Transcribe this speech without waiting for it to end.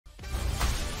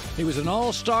He was an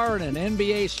All-Star and an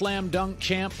NBA slam dunk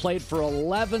champ, played for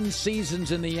 11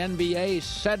 seasons in the NBA.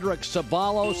 Cedric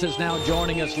Ceballos is now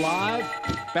joining us live.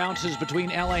 Bounces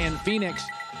between LA and Phoenix.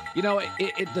 You know,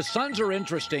 the Suns are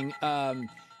interesting.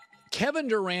 Kevin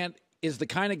Durant is the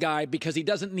kind of guy, because he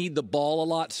doesn't need the ball a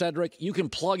lot, Cedric. You can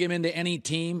plug him into any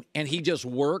team, and he just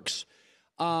works.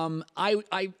 A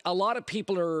lot of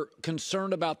people are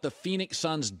concerned about the Phoenix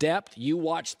Suns' depth. You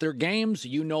watch their games.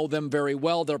 You know them very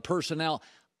well, their personnel.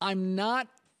 I'm not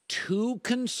too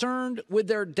concerned with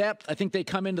their depth. I think they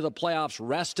come into the playoffs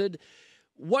rested.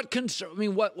 What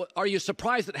are you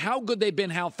surprised at how good they've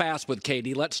been, how fast with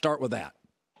KD? Let's start with that.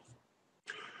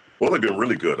 Well, they've been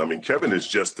really good. I mean, Kevin is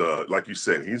just, like you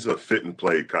said, he's a fit and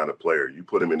play kind of player. You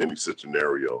put him in any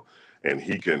scenario, and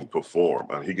he can perform.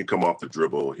 He can come off the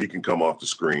dribble. He can come off the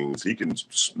screens. He can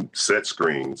set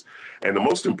screens. And the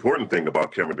most important thing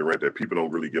about Kevin Durant that people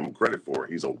don't really give him credit for,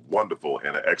 he's a wonderful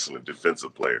and an excellent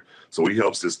defensive player. So he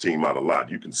helps his team out a lot.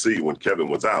 You can see when Kevin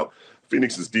was out,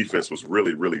 Phoenix's defense was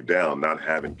really, really down, not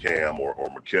having Cam or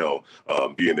Mikal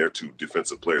being their two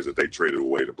defensive players that they traded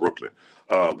away to Brooklyn.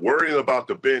 Worrying about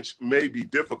the bench may be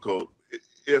difficult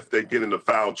if they get into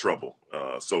foul trouble,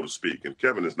 so to speak. And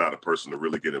Kevin is not a person to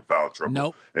really get in foul trouble.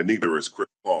 Nope. And neither is Chris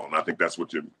Paul. And I think that's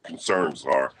what your concerns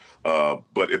are.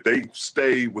 But if they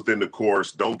stay within the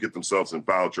course, don't get themselves in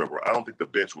foul trouble, I don't think the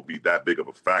bench will be that big of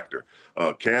a factor.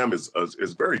 Cam is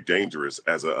very dangerous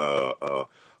as a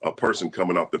person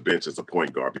coming off the bench as a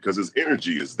point guard, because his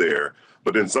energy is there,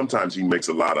 but then sometimes he makes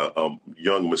a lot of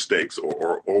young mistakes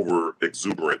or over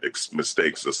exuberant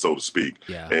mistakes, so to speak.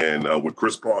 Yeah. And with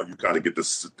Chris Paul, you kind of get the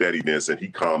steadiness, and he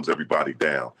calms everybody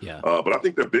down. Yeah. But I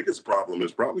think the biggest problem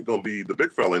is probably going to be the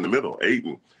big fella in the middle,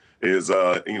 Aiden. Is,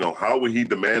 how will he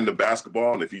demand the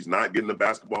basketball? And if he's not getting the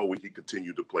basketball, will he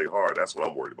continue to play hard? That's what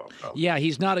I'm worried about. Yeah,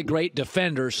 he's not a great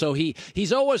defender. So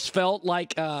he's always felt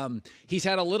like he's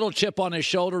had a little chip on his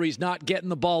shoulder. He's not getting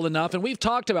the ball enough. And we've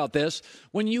talked about this.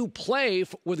 When you play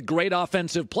with great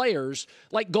offensive players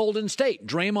like Golden State,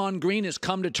 Draymond Green has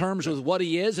come to terms with what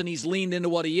he is, and he's leaned into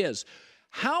what he is.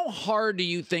 How hard do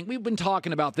you think – we've been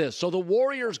talking about this. So the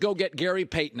Warriors go get Gary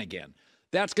Payton again.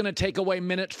 That's going to take away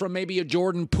minutes from maybe a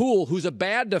Jordan Poole, who's a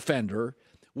bad defender,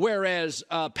 whereas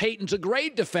Peyton's a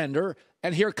great defender,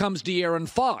 and here comes De'Aaron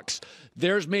Fox.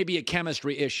 There's maybe a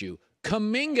chemistry issue.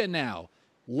 Kuminga now,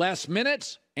 less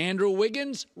minutes. Andrew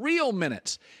Wiggins, real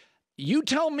minutes. You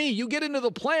tell me, you get into the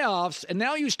playoffs, and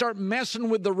now you start messing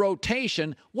with the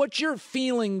rotation. What's your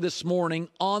feeling this morning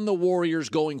on the Warriors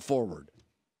going forward?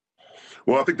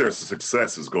 Well, I think their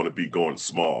success is going to be going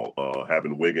small,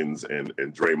 having Wiggins and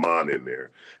Draymond in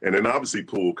there. And then obviously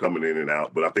Poole coming in and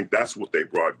out. But I think that's what they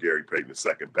brought Gary Payton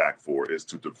II back for, is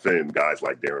to defend guys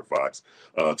like De'Aaron Fox,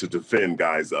 to defend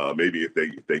guys maybe if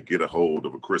they get a hold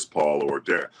of a Chris Paul or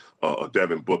a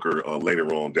Devin Booker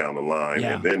later on down the line.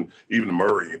 Yeah. And then even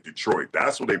Murray in Detroit.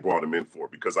 That's what they brought him in for,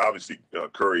 because obviously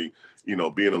Curry,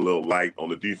 being a little light on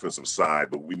the defensive side,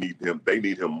 but they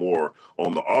need him more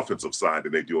on the offensive side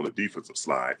than they do on the defensive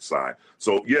side.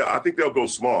 So, yeah, I think they'll go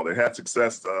small. They had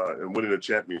success in winning a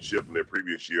championship in their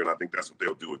previous year, and I think that's what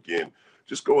they'll do again.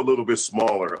 Just go a little bit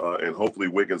smaller, and hopefully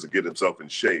Wiggins will get himself in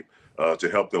shape to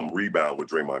help them rebound with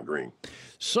Draymond Green.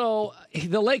 So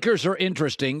the Lakers are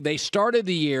interesting. They started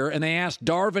the year, and they asked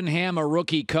Darvin Ham, a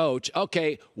rookie coach,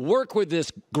 okay, work with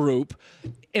this group.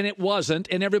 And it wasn't,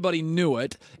 and everybody knew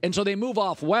it. And so they move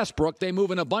off Westbrook. They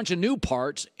move in a bunch of new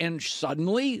parts, and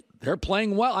suddenly they're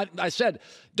playing well. I said,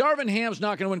 Darvin Ham's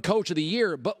not going to win Coach of the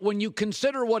Year, but when you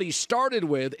consider what he started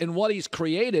with and what he's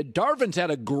created, Darvin's had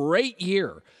a great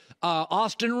year.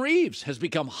 Austin Reeves has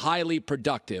become highly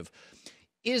productive.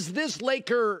 Is this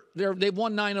Laker, they've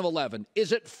won 9 of 11.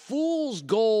 Is it fool's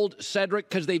gold, Cedric,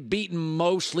 because they've beaten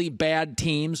mostly bad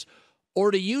teams? Or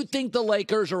do you think the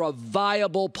Lakers are a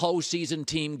viable postseason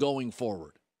team going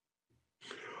forward?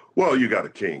 Well, you got a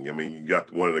king. I mean, you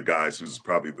got one of the guys who's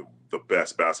probably the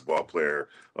best basketball player,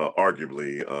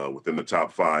 arguably, within the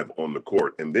top 5 on the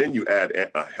court. And then you add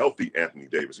a healthy Anthony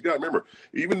Davis. You got to remember,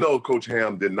 even though Coach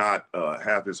Ham did not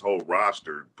have his whole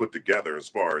roster put together as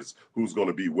far as who's going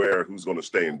to be where, who's going to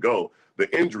stay and go,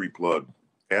 the injury plug,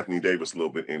 Anthony Davis a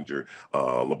little bit injured,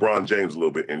 LeBron James a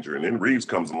little bit injured, and then Reeves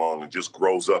comes along and just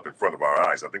grows up in front of our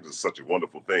eyes. I think this is such a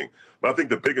wonderful thing. But I think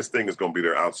the biggest thing is going to be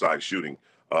their outside shooting.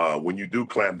 When you do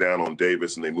clamp down on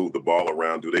Davis and they move the ball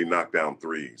around, do they knock down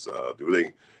threes? Do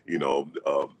they,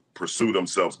 pursue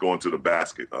themselves going to the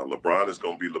basket? LeBron is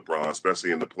going to be LeBron,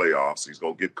 especially in the playoffs. He's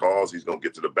going to get calls. He's going to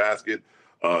get to the basket.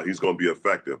 He's going to be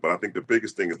effective. But I think the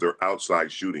biggest thing is their outside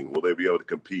shooting. Will they be able to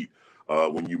compete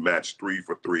when you match 3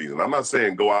 for 3s? And I'm not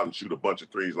saying go out and shoot a bunch of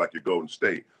threes like your Golden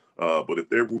State, but if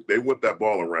they whip that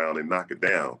ball around and knock it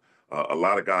down, a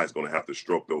lot of guys going to have to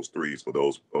stroke those threes for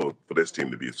this team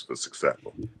to be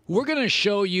successful. We're going to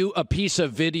show you a piece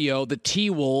of video, the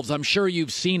T-Wolves. I'm sure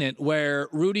you've seen it, where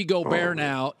Rudy Gobert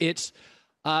now,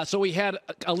 so we had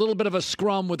a little bit of a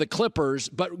scrum with the Clippers,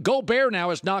 but Gobert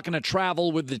now is not going to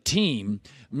travel with the team,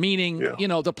 meaning,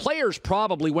 the players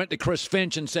probably went to Chris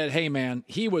Finch and said, hey, man,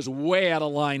 he was way out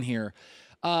of line here.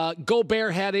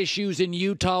 Gobert had issues in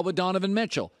Utah with Donovan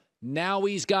Mitchell. Now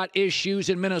he's got issues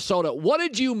in Minnesota. What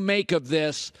did you make of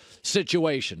this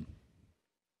situation?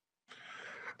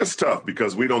 It's tough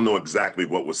because we don't know exactly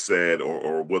what was said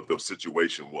or what the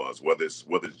situation was, whether it's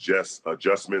just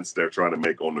adjustments they're trying to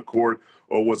make on the court,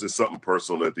 or was it something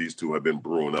personal that these two have been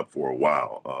brewing up for a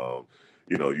while.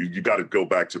 You got to go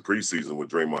back to preseason with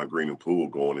Draymond Green and Poole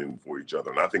going in for each other.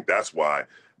 And I think that's why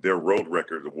their road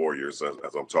record, the Warriors,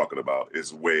 as I'm talking about, is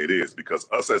the way it is, because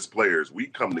us as players, we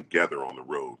come together on the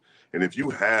road. And if you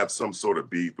have some sort of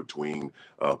beef between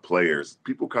players,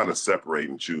 people kind of separate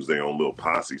and choose their own little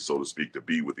posse, so to speak, to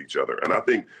be with each other. And I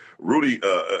think Rudy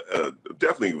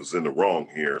definitely was in the wrong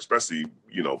here, especially,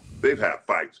 they've had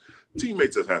fights.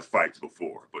 Teammates have had fights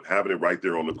before, but having it right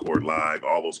there on the court live,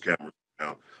 all those cameras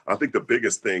down, I think the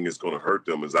biggest thing is going to hurt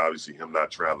them is obviously him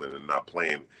not traveling and not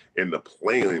playing in the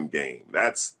playing game.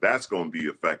 That's going to be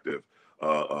effective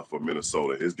for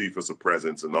Minnesota. His defensive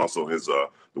presence and also his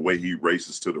the way he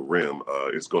races to the rim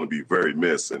is going to be very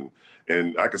missed. And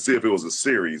I can see if it was a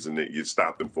series and that you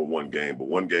stopped him for one game, but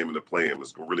one game in the play-in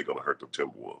is really going to hurt the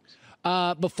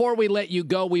Timberwolves. Before we let you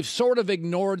go, we've sort of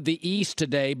ignored the East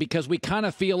today because we kind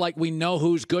of feel like we know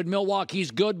who's good.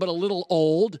 Milwaukee's good, but a little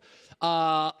old.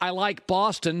 I like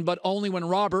Boston, but only when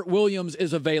Robert Williams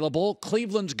is available.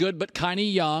 Cleveland's good, but kind of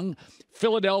young.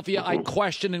 Philadelphia, I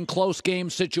question in close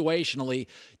games situationally.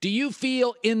 Do you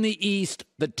feel in the East,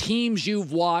 the teams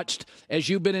you've watched as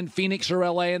you've been in Phoenix or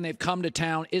LA and they've come to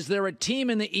town, is there a team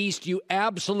in the East you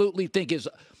absolutely think is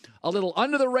a little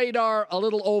under the radar, a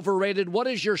little overrated? What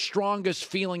is your strongest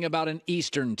feeling about an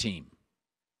Eastern team?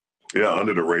 Yeah,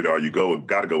 under the radar,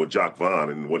 got to go with Jacques Vaughn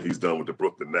and what he's done with the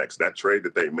Brooklyn Nets. That trade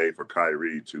that they made for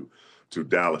Kyrie to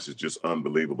Dallas is just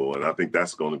unbelievable. And I think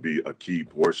that's going to be a key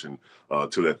portion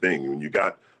to that thing. When you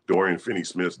got Dorian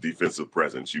Finney-Smith's defensive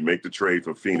presence, you make the trade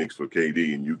for Phoenix for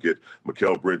KD, and you get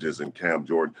Mikal Bridges and Cam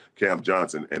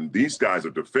Johnson. And these guys are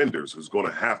defenders who's going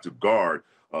to have to guard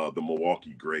the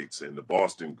Milwaukee greats and the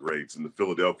Boston greats and the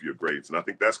Philadelphia greats. And I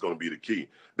think that's going to be the key.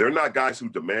 They're not guys who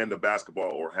demand the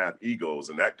basketball or have egos,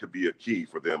 and that could be a key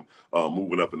for them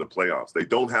moving up in the playoffs. They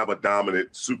don't have a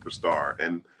dominant superstar.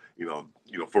 And,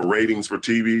 for ratings for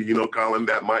TV, Colin,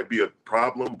 that might be a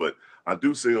problem, but I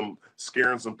do see them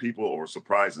scaring some people or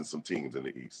surprising some teams in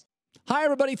the East. Hi,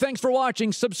 everybody. Thanks for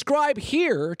watching. Subscribe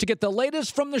here to get the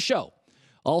latest from the show.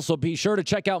 Also, be sure to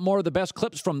check out more of the best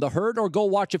clips from The Herd or go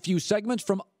watch a few segments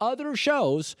from other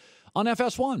shows on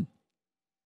FS1.